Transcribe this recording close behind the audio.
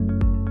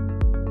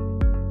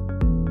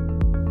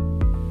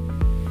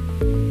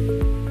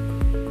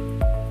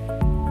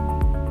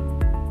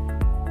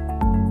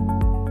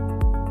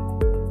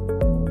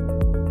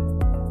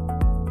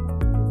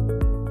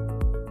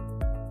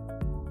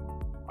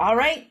All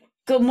right.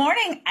 Good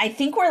morning. I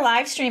think we're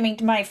live streaming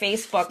to my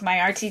Facebook, my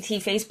RTT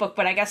Facebook,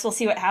 but I guess we'll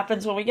see what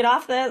happens when we get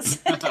off this. So,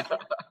 good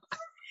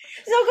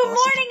Awesome.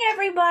 morning,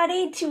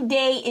 everybody.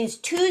 Today is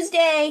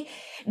Tuesday,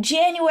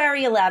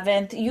 January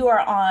 11th. You are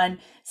on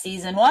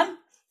season 1,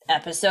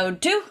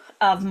 episode 2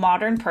 of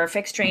Modern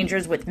Perfect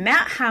Strangers with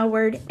Matt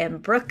Howard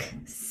and Brooke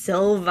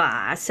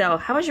Silva. So,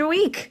 how was your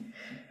week?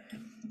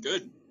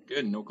 Good.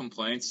 No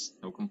complaints.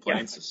 No Yeah.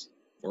 complaints. Just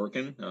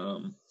working.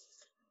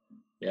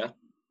 Yeah.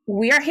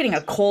 We are hitting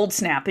a cold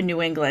snap in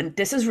New England.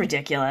 This is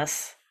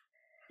ridiculous.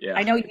 Yeah.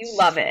 I know you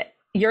love it.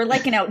 You're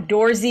like an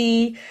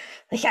outdoorsy,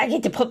 like I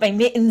get to put my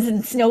mittens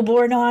and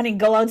snowboard on and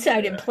go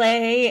outside and Yeah.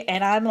 play.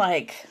 And I'm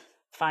like,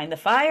 find the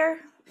fire,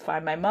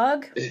 find my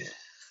mug.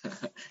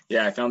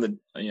 Yeah. I found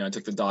I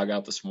took the dog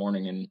out this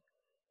morning and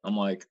I'm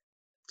like,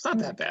 it's not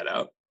that bad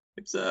out.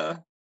 It's it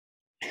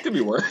could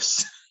be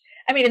worse.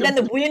 I mean, and then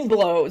Could- the wind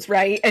blows,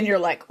 right? And you're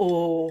like,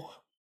 oh.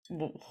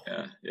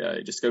 Yeah.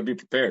 You just gotta be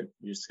prepared.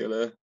 You just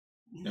gotta,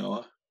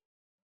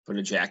 put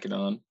a jacket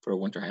on, put a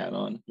winter hat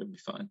on. You'll be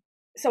fine.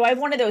 So I have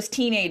one of those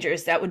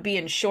teenagers that would be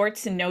in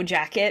shorts and no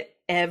jacket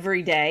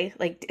every day.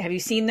 Like, have you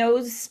seen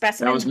those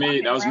specimens? That was me.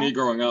 walking That was me around?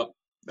 growing up.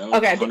 That was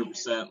Okay.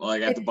 100%.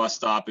 Like at the bus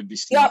stop, it'd be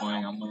Yep.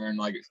 snowing. I'm wearing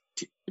like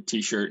a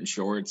t-shirt and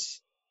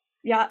shorts.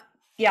 Yeah.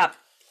 Yeah.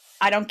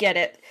 I don't get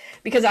it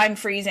because I'm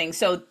freezing.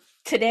 So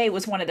today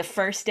was one of the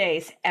first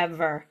days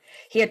ever.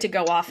 He had to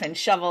go off and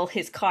shovel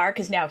his car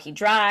because now he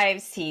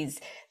drives. He's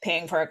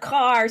paying for a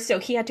car. So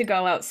he had to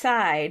go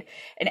outside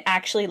and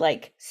actually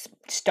like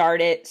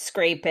start it,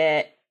 scrape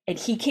it. And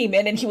he came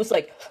in and he was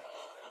like,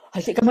 I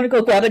think I'm going to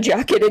go grab a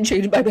jacket and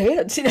change my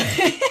pants.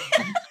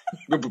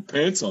 Go put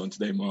pants on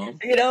today, Mom.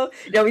 No,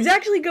 he's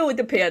actually good with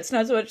the pants,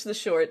 not so much the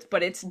shorts,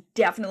 but it's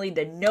definitely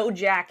the no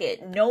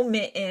jacket, no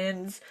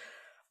mittens.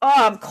 Oh,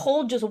 I'm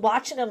cold just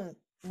watching him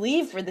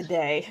leave for the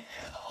day.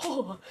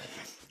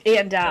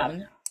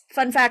 And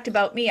fun fact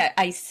about me,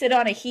 I sit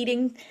on a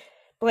heating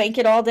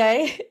blanket all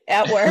day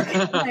at work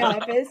in my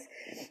office.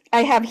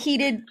 I have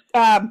heated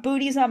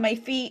booties on my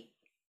feet,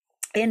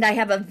 and I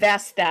have a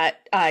vest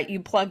that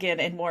you plug in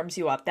and warms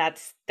you up.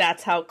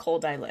 That's how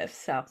cold I live.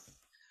 So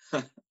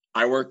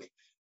I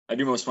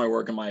do most of my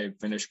work in my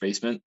finished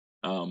basement,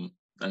 and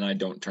I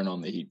don't turn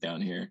on the heat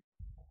down here.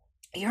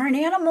 you're an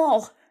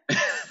animal.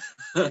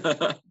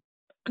 It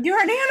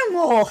You're an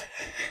animal.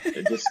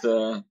 just,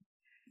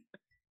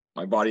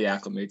 my body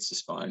acclimates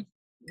just fine.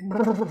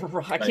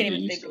 I can't get even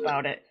used think to it.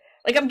 about it.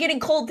 Like I'm getting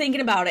cold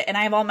thinking about it, and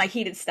I have all my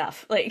heated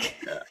stuff. Like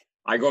Yeah.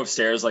 I go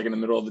upstairs like in the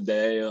middle of the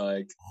day,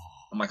 like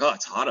I'm like, oh,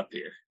 it's hot up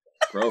here.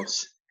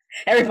 Gross.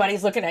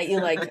 everybody's looking at you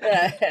like,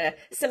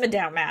 simmer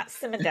down, Matt,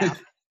 simmer down.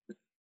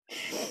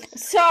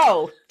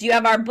 So, do you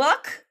have our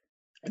book?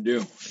 I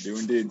do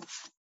indeed.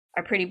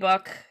 Our pretty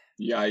book?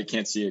 Yeah, you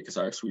can't see it because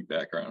our sweet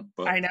background,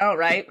 but I know,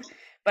 right?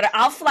 But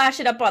I'll flash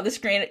it up on the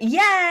screen.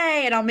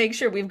 Yay! And I'll make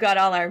sure we've got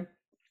all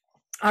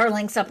our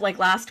links up like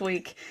last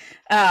week.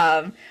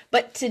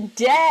 But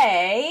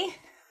today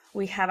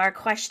we have our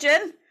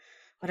question.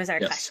 What is our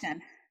Yes.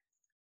 question?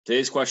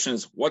 Today's question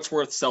is, what's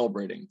worth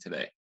celebrating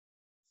today?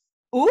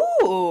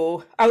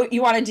 Ooh,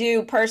 you want to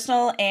do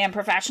personal and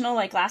professional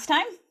like last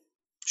time?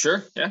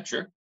 Sure. Yeah,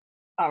 sure.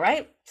 All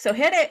right, so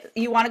hit it.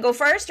 You want to go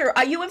first, or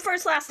you went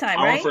first last time,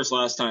 I right? went first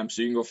last time,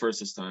 so you can go first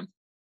this time.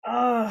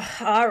 Oh,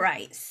 all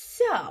right.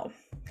 So,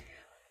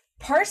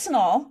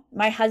 personal.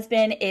 My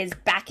husband is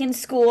back in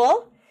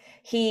school.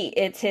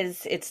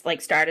 It's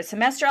like start of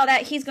semester, all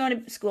that. He's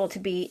going to school to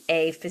be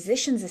a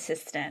physician's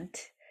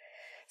assistant.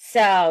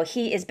 So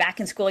he is back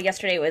in school.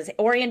 Yesterday was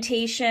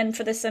orientation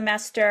for the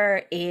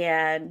semester,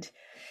 and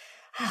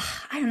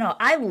I don't know.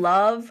 I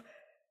love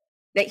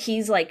that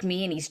he's like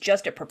me and he's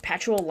just a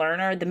perpetual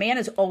learner. The man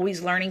is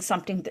always learning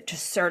something to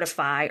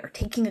certify or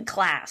taking a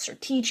class or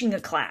teaching a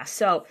class.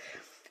 So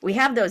we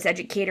have those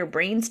educator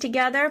brains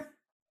together.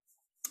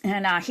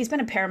 And he's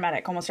been a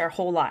paramedic almost our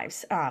whole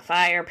lives.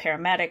 Fire,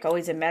 paramedic,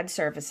 always in med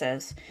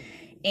services.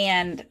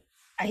 And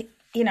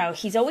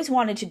he's always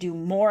wanted to do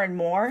more and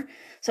more.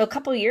 So a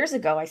couple of years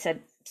ago, I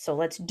said, so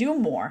let's do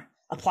more.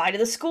 Apply to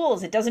the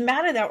schools. It doesn't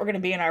matter that we're going to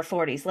be in our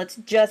 40s. Let's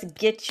just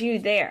get you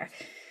there.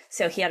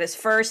 So he had his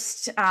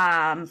first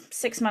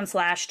 6 months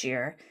last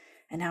year,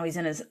 and now he's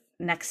in his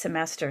next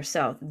semester.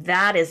 So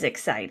that is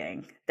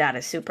exciting. That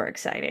is super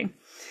exciting.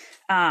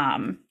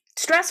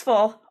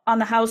 Stressful on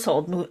the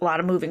household, a lot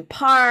of moving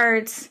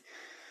parts.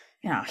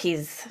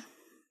 He's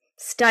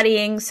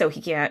studying, so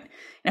he can't,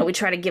 we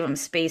try to give him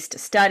space to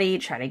study,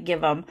 try to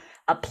give him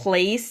a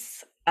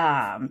place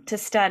to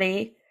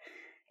study.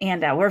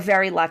 And we're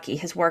very lucky.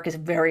 His work is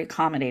very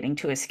accommodating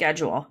to his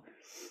schedule.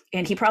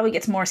 And he probably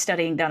gets more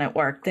studying done at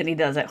work than he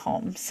does at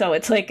home. So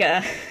it's like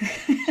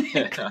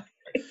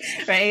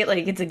right?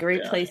 Like it's a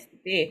great place to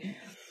be.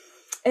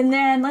 And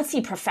then let's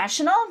see,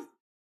 professional.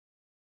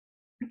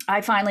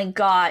 I finally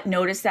got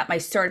notice that my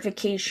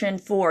certification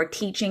for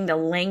teaching the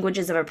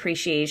languages of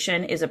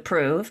appreciation is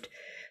approved.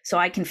 So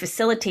I can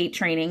facilitate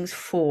trainings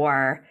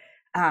for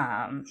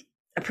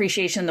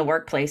appreciation in the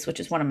workplace,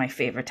 which is one of my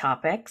favorite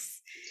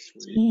topics.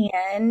 Sweet.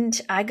 And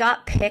I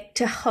got picked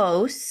to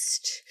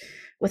host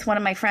with one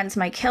of my friends,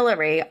 Mike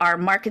Hillary, our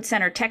Market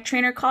Center Tech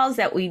Trainer calls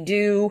that we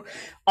do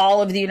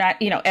all of the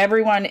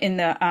everyone in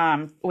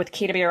the with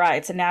KWRI.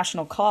 It's a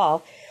national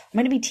call. I'm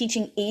going to be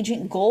teaching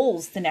agent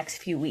goals the next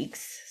few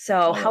weeks.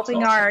 So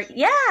helping our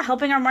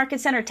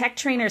Market Center Tech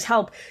Trainers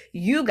help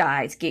you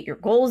guys get your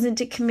goals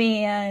into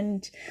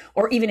command,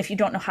 or even if you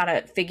don't know how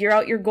to figure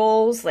out your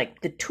goals, like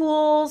the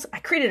tools. I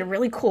created a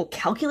really cool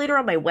calculator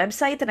on my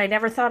website that I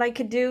never thought I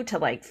could do to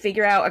like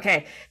figure out,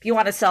 okay, if you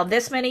want to sell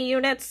this many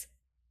units,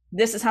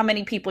 this is how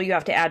many people you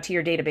have to add to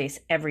your database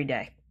every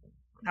day.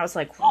 I was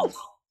like, whoa.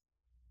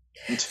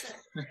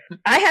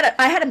 I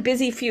had a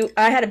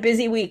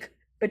busy week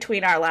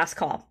between our last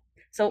call.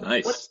 So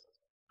nice.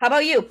 How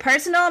about you?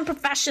 Personal and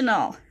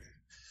professional.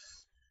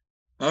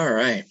 All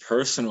right,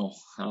 personal.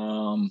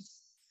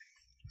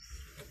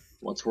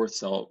 What's worth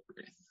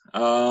celebrating?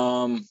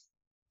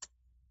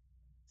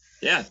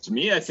 Yeah, to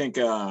me, I think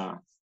the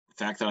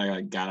fact that I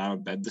got out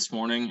of bed this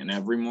morning and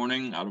every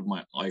morning out of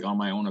my on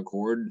my own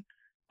accord,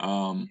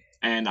 and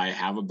I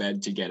have a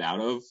bed to get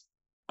out of.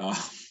 I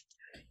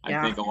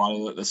think a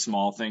lot of the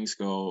small things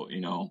go,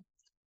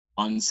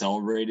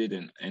 uncelebrated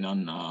and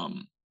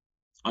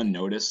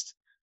unnoticed.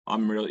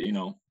 I'm really,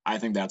 I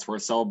think that's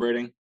worth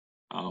celebrating,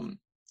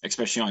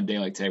 especially on a day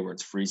like today where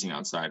it's freezing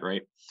outside,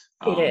 right?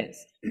 It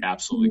is.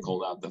 Absolutely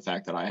cold out. The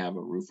fact that I have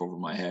a roof over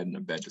my head and a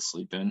bed to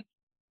sleep in,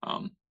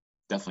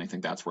 definitely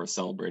think that's worth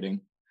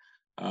celebrating.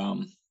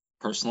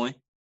 Personally,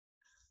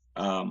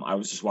 I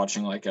was just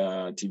watching like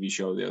a TV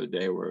show the other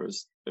day where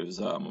it was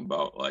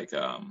about like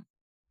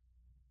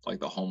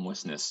the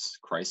homelessness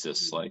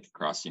crisis like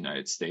across the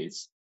United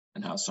States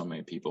and how so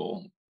many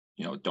people,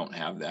 don't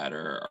have that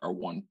or are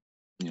one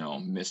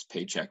missed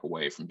paycheck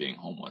away from being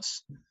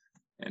homeless.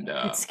 And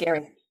it's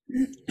scary.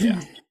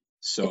 Yeah.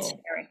 So it's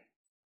scary.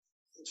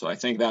 So I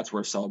think that's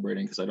worth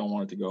celebrating because I don't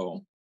want it to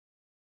go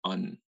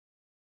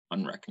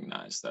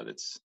unrecognized, that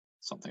it's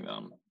something that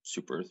I'm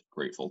super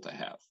grateful to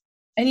have.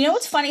 And you know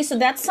what's funny? So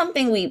that's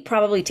something we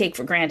probably take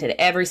for granted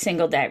every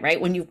single day, right?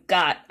 When you've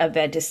got a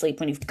bed to sleep,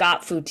 when you've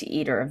got food to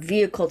eat or a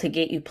vehicle to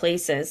get you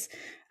places.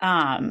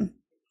 I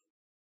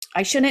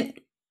shouldn't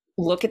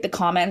look at the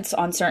comments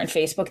on certain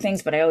Facebook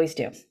things, but I always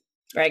do.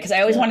 Right? Because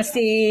I always want to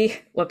see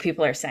what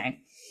people are saying.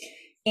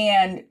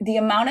 And the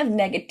amount of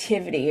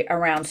negativity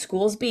around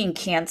schools being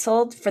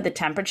canceled for the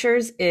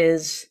temperatures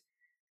is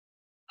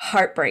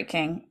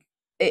heartbreaking.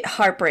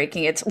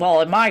 It's,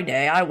 well, in my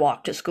day, I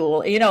walked to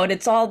school, and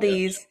it's all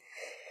these.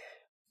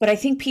 But I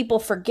think people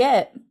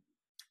forget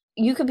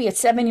you could be a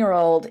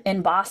 7-year-old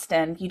in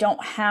Boston. You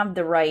don't have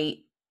the right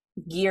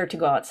gear to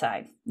go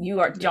outside.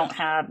 Don't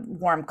have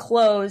warm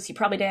clothes. You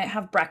probably didn't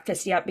have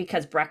breakfast yet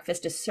because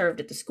breakfast is served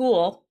at the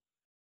school.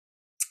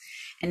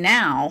 And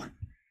now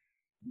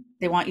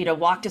they want you to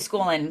walk to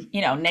school in,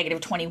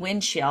 -20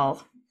 wind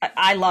chill.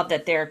 I love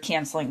that they're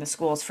canceling the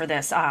schools for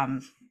this.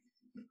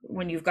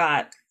 When you've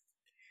got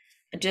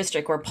a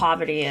district where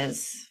poverty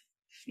is,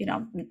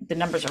 the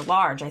numbers are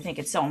large, I think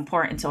it's so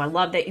important. So I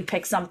love that you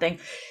pick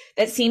something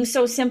that seems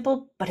so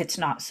simple, but it's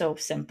not so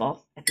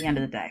simple at the end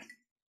of the day.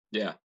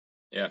 Yeah,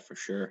 for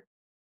sure.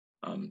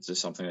 It's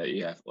just something that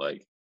you have,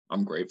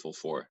 I'm grateful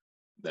for,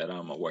 that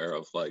I'm aware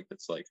of.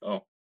 It's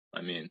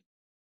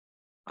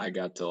I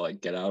got to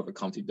get out of a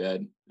comfy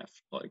bed,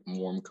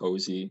 warm,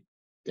 cozy.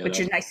 With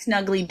your nice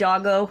snuggly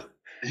doggo.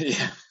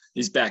 Yeah,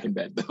 he's back in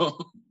bed though.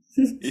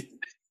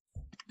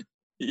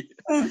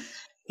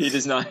 He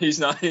does not. He's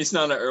not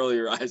an early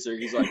riser.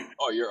 He's like,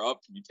 "Oh, you're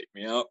up. Can you take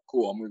me out?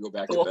 Cool. I'm gonna go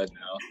back to bed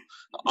now.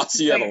 I'll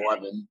see you at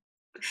 11."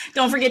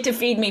 Don't forget to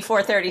feed me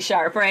 4:30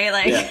 sharp, right?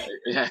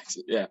 Yeah.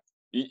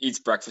 He eats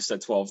breakfast at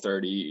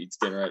 12:30. Eats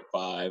dinner at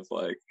 5.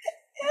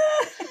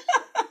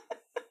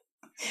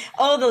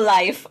 Oh, the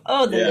life.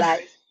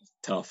 Life.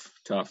 Tough.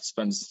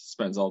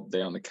 Spends all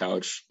day on the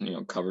couch,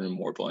 covered in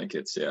more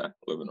blankets. Yeah,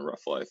 living a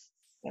rough life.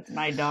 That's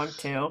my dog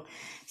too.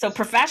 So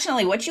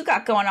professionally, what you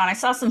got going on? I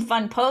saw some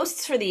fun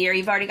posts for the year.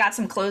 You've already got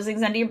some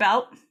closings under your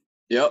belt.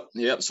 Yep.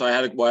 So I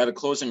had a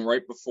closing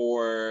right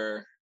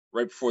before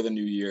the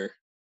new year,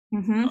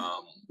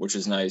 which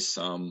is nice.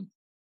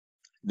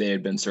 They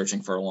had been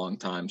searching for a long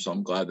time, so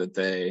I'm glad that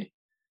they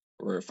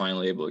were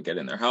finally able to get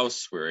in their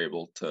house. We were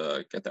able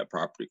to get that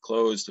property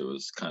closed. It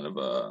was kind of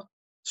a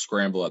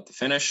scramble at the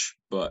finish,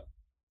 but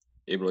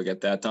able to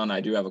get that done. I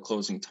do have a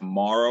closing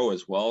tomorrow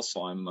as well,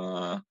 so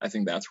I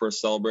think that's worth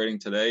celebrating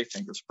today.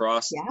 Fingers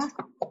crossed. Yeah.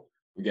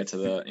 We get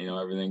to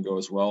everything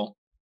goes well.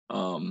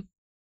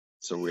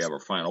 So we have our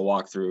final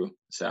walkthrough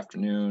this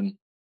afternoon.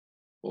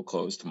 We'll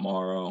close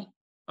tomorrow.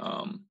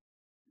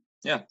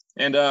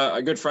 And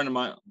a good friend of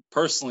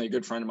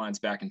mine's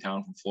back in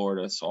town from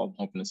Florida, so I'm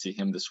hoping to see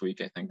him this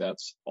week. I think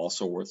that's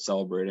also worth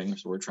celebrating.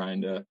 So we're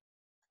trying to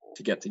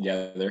get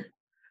together.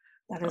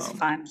 That is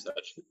fun. So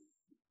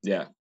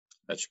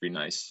that should be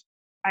nice.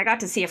 I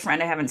got to see a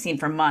friend I haven't seen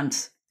for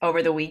months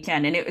over the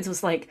weekend, and it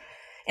was like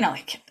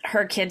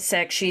her kid's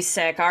sick, she's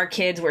sick, our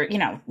kids were,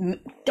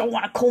 don't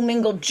want to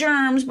commingle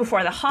germs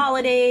before the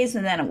holidays.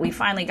 And then we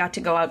finally got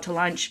to go out to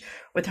lunch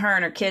with her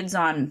and her kids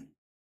on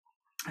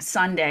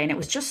Sunday, and it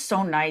was just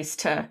so nice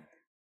to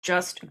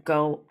just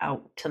go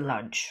out to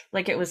lunch.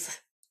 Like it was,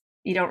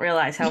 you don't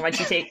realize how much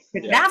you take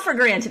Yeah. that for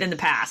granted in the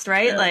past,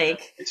 right? Yeah.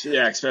 Like,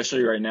 Yeah,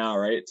 especially right now,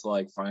 right? To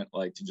like find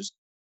like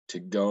to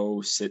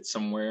go sit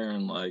somewhere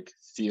and like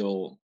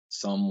feel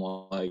some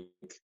like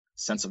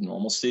sense of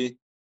normalcy.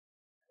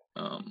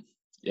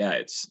 Yeah,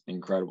 it's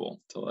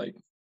incredible to like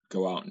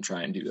go out and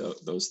try and do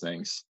those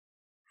things.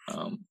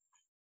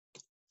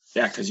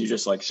 Yeah, because you're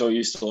just like so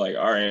used to like,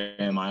 all right,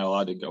 am I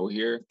allowed to go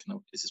here?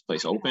 Is this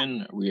place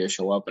open? Are we gonna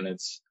show up and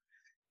it's,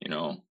 you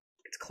know,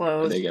 it's are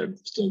closed. they gonna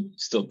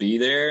still be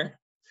there?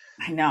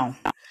 I know.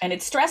 And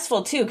it's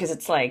stressful too, because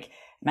it's like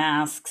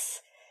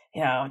masks,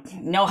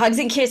 no hugs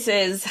and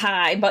kisses,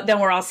 hi, but then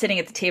we're all sitting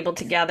at the table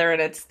together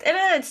and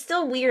it's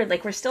still weird.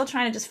 Like we're still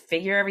trying to just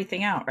figure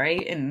everything out,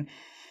 right? And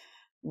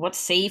what's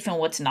safe and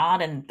what's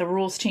not, and the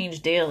rules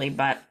change daily,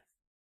 but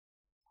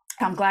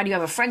I'm glad you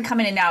have a friend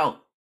coming in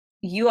now.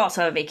 You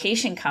also have a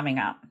vacation coming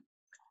up.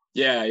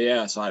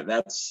 Yeah. So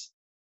that's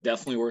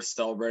definitely worth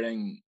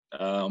celebrating.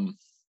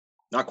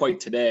 Not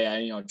quite today.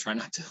 I try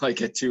not to like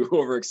get too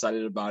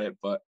overexcited about it,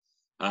 but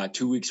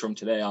 2 weeks from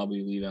today I'll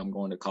be leaving. I'm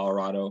going to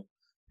Colorado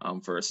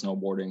for a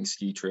snowboarding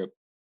ski trip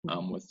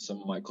with some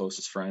of my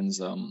closest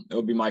friends.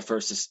 It'll be my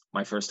first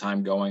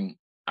time going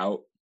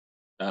out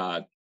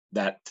to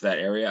that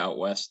area out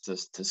west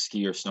to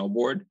ski or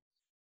snowboard.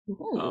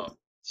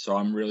 So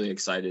I'm really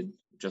excited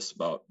just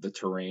about the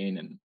terrain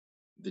and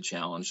the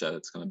challenge that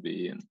it's going to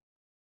be,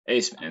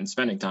 and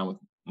spending time with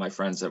my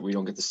friends that we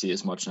don't get to see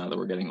as much now that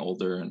we're getting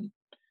older, and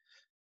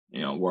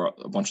we're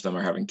a bunch of them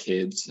are having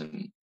kids,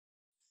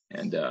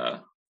 and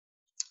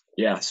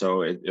yeah,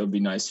 so it'll be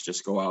nice to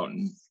just go out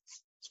and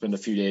spend a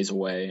few days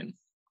away and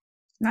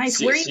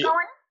nice. Where are you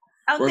going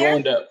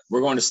out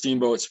we're going to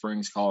Steamboat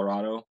Springs,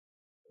 Colorado.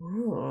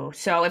 Ooh.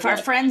 So if our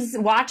friends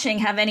watching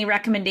have any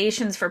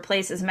recommendations for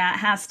places Matt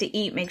has to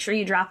eat, make sure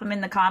you drop them in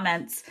the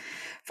comments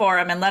for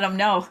him and let them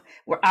know.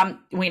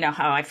 We know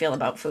how I feel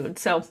about food,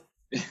 so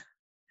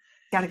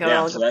gotta go.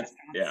 Yeah, so that's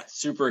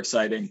super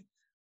exciting.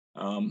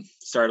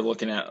 Started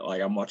looking at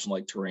like I'm watching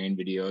like terrain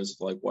videos of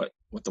like what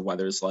the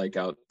weather's like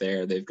out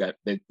there. They've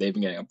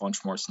been getting a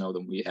bunch more snow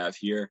than we have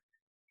here,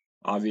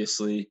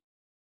 obviously,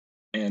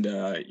 and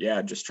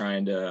yeah, just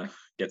trying to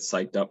get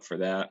psyched up for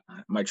that.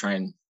 I might try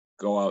and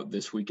go out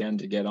this weekend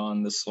to get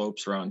on the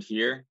slopes around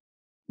here.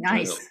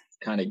 Nice.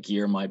 Kind of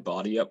gear my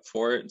body up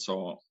for it,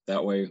 so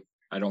that way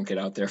I don't get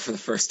out there for the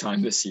first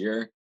time this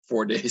year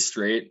 4 days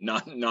straight,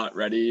 not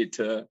ready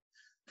to.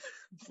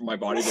 For my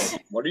body,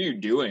 like, what are you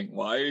doing?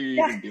 Why are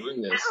you even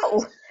doing this?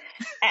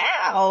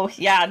 Ow.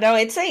 Yeah, no,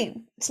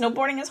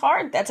 snowboarding is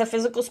hard. That's a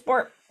physical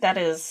sport.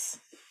 I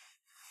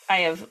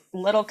have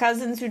little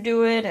cousins who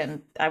do it,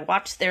 and I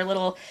watch their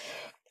little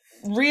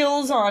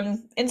reels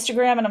on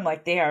Instagram, and I'm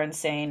like, they are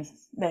insane.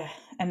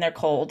 And they're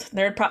cold.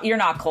 You're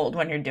not cold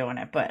when you're doing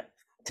it, but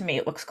to me,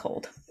 it looks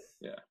cold.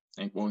 Yeah.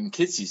 And when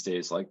kids these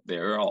days, like,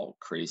 they're all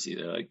crazy.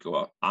 They like go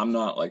off. I'm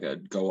not like a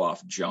go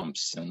off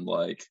jumps and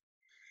like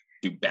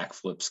do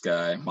backflips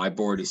guy. My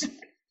board is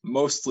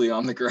mostly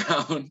on the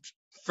ground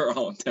for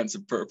all intents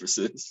and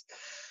purposes.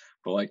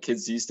 But like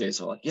kids these days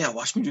are like, yeah,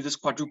 watch me do this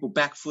quadruple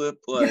backflip,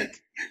 like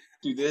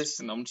do this,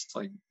 and I'm just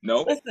like,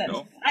 nope. Listen,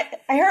 no.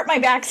 I hurt my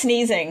back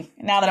sneezing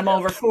now that I'm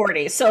over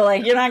 40, so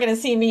like you're not gonna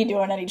see me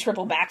doing any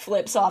triple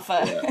backflips off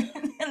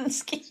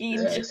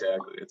skis. Yeah,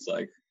 exactly. It's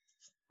like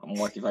I'm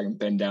lucky if I can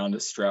bend down to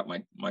strap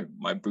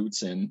my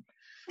boots in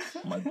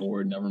my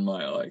board. Never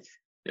mind, like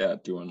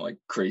doing like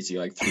crazy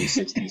like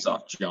 360s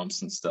off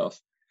jumps and stuff.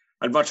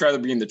 I'd much rather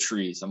be in the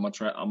trees. I'm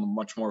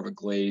much more of a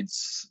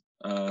Glades,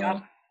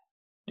 kind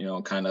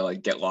of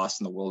like get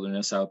lost in the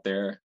wilderness out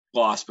there,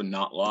 lost but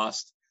not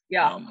lost.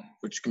 Yeah,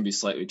 which can be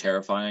slightly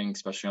terrifying,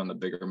 especially on the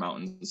bigger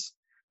mountains.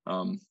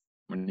 When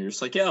you're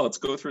just like, yeah, let's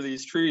go through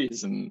these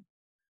trees, and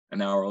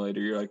an hour later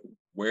you're like,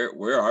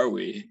 where are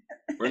we?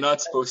 We're not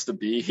supposed to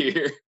be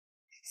here.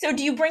 So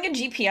do you bring a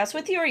GPS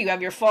with you, or you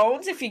have your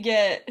phones if you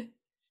get?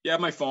 Yeah,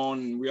 my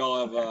phone. We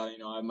all have, I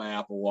have my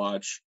Apple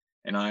Watch,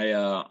 and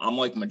I'm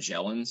like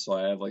Magellan, so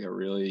I have like a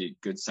really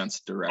good sense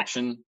of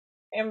direction.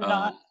 I'm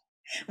not.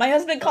 My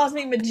husband calls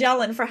me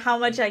Magellan for how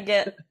much I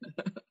get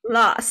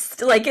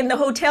lost. Like in the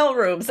hotel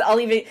rooms, like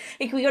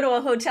we go to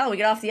a hotel, we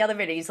get off the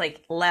elevator, he's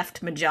like,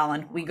 left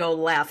Magellan, we go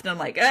left. And I'm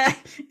like,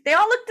 they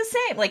all look the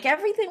same. Like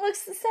everything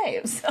looks the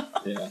same. So.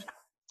 Yeah.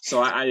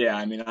 So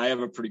I mean, I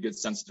have a pretty good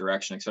sense of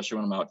direction, especially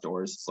when I'm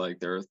outdoors. It's like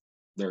there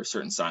are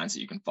certain signs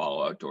that you can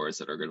follow outdoors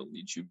that are going to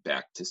lead you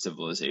back to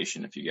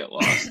civilization if you get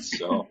lost.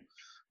 So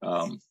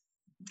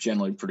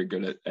generally pretty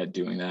good at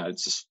doing that.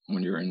 It's just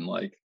when you're in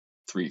like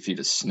 3 feet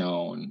of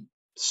snow and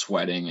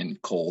sweating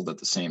and cold at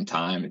the same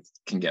time, it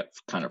can get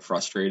kind of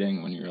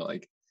frustrating when you're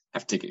like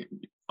have to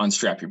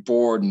unstrap your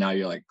board, and now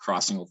you're like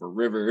crossing over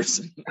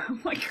rivers. Oh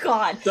my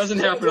god, it doesn't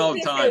happen all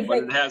the time,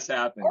 but it has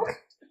happened.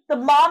 The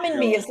mom in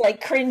me is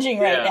like cringing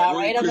right now,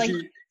 right? I'm like,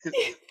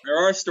 there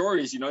are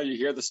stories, you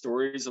hear the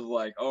stories of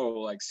like, oh,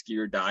 like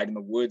skier died in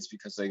the woods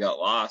because they got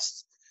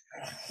lost,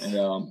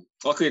 and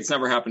luckily it's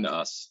never happened to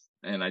us,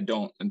 and I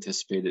don't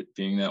anticipate it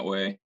being that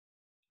way.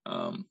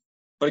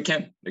 But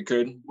it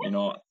could,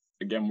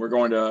 again, we're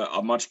going to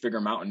a much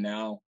bigger mountain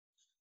now.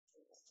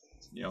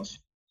 You know,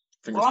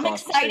 fingers Well, I'm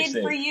crossed we stay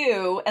excited for safe.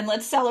 you, and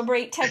let's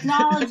celebrate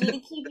technology to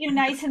keep you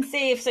nice and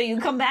safe so you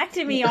come back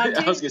to me on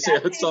I was Tuesday. gonna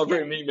say, let's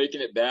celebrate me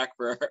making it back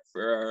for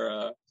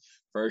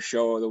our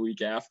show the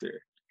week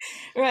after.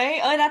 Right?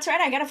 Oh, that's right.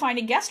 I got to find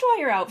a guest while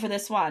you're out for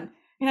this one.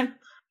 You know,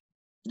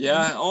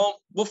 Yeah. Oh,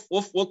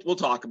 we'll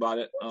talk about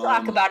it. we'll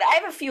talk about it. I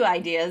have a few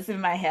ideas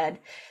in my head.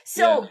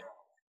 So,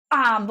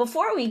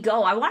 before we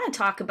go, I want to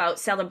talk about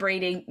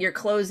celebrating your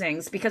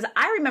closings because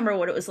I remember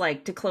what it was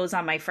like to close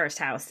on my first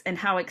house and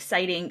how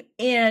exciting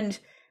and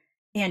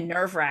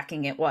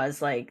nerve-wracking it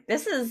was. Like,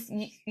 this is,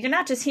 you're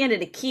not just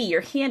handed a key,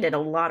 you're handed a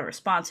lot of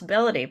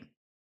responsibility.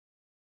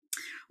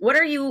 What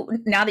are you,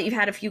 now that you've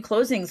had a few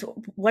closings,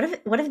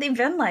 what have they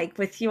been like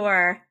with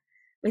your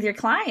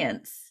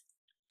clients?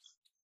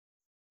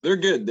 They're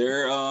good.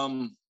 They're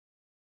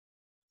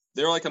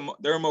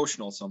they're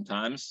emotional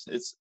sometimes.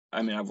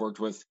 I mean, I've worked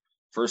with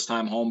first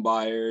time home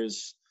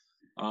buyers,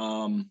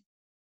 a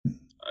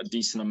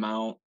decent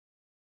amount.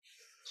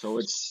 So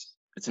it's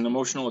an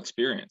emotional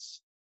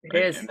experience. It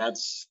Right? is. And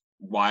that's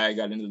why I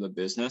got into the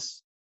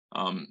business,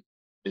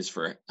 is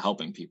for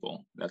helping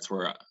people. That's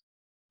where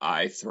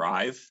I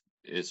thrive,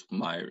 is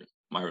my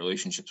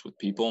relationships with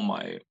people,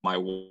 my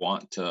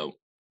want to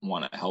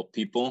help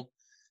people.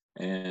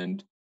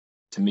 And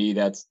to me,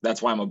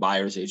 that's why I'm a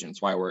buyer's agent.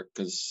 It's why I work,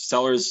 because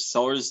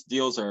sellers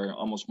deals are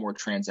almost more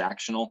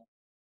transactional.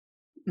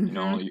 You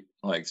know,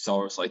 like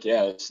sellers like,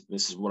 yeah,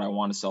 this is what I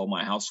want to sell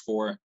my house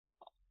for,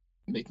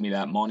 make me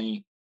that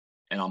money,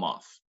 and I'm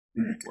off.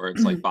 Where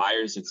it's like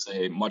buyers, it's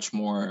a much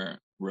more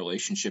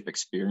relationship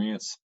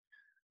experience,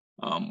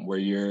 where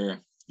you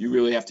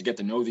really have to get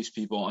to know these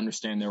people,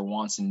 understand their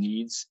wants and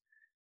needs,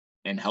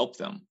 and help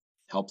them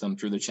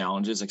through the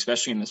challenges,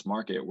 especially in this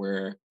market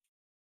where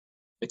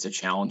it's a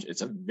challenge.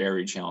 It's a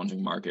very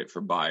challenging market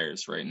for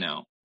buyers right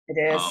now. It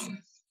is.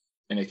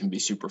 And it can be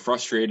super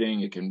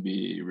frustrating. It can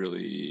be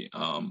really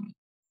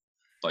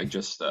like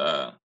just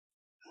tough.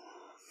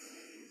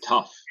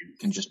 It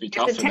can just be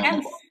tough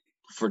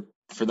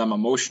for them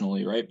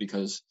emotionally, right?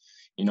 Because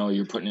you know,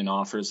 you're putting in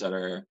offers that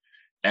are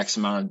X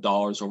amount of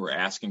dollars over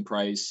asking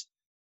price,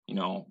 you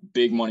know,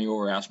 big money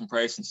over asking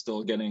price, and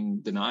still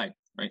getting denied,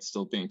 right?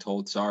 Still being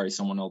told, sorry,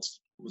 someone else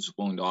was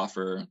willing to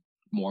offer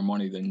more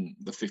money than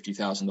the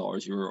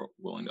 $50,000 you were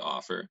willing to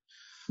offer.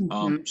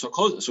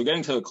 So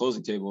getting to the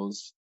closing table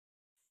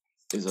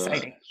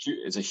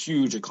is a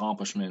huge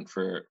accomplishment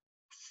for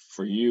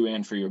you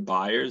and for your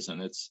buyers,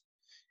 and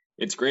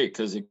it's great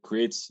because it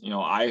creates, you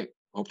know, I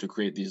hope to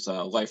create these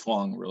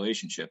lifelong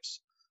relationships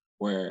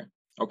where,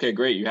 okay,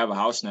 great, you have a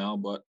house now,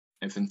 but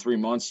if in 3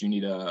 months you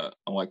need an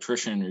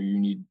electrician, or you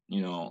need,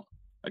 you know,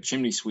 a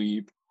chimney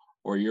sweep,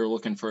 or you're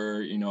looking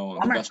for, you know,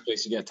 the best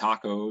place to get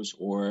tacos,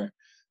 or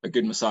a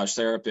good massage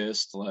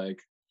therapist, like,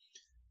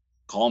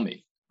 call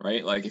me,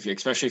 right? Like,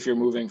 especially if you're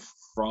moving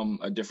from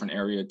a different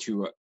area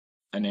to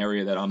an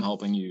area that I'm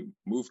helping you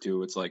move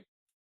to, it's like,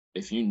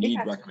 if you need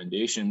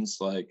recommendations,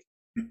 like,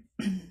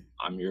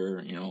 I'm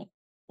your, you know,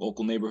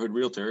 local neighborhood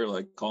realtor,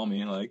 like, call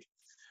me, like,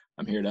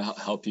 I'm here to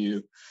help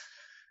you,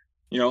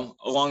 you know,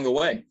 along the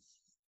way.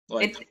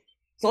 Like,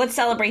 so let's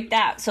celebrate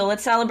that. So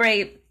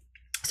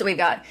we've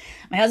got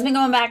my husband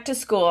going back to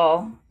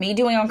school, me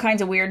doing all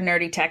kinds of weird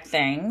nerdy tech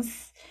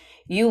things,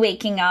 you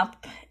waking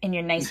up in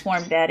your nice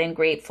warm bed and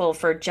grateful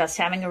for just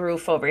having a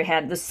roof over your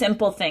head, the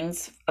simple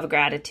things of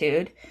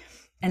gratitude,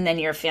 and then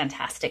your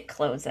fantastic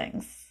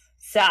closings.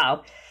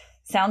 So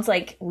sounds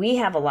like we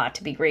have a lot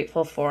to be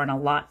grateful for and a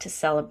lot to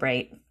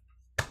celebrate.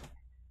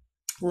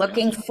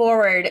 Looking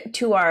forward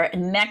to our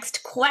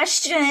next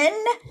question.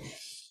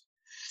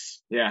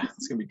 Yeah,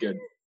 it's gonna be good.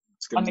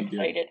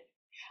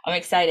 I'm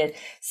excited.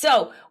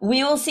 So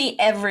we will see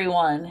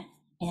everyone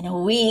in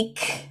a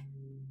week,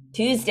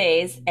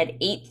 Tuesdays at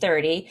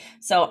 8:30.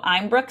 So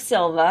I'm Brooke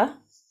Silva.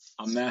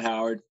 I'm Matt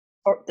Howard.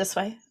 Or this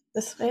way.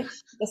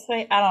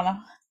 I don't know.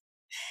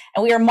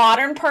 And we are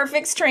modern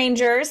perfect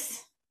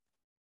strangers,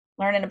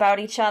 learning about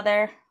each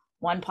other,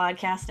 one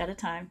podcast at a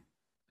time.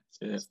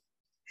 That's it.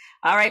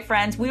 All right,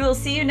 friends. We will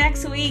see you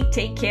next week.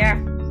 Take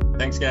care.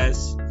 Thanks,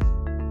 guys.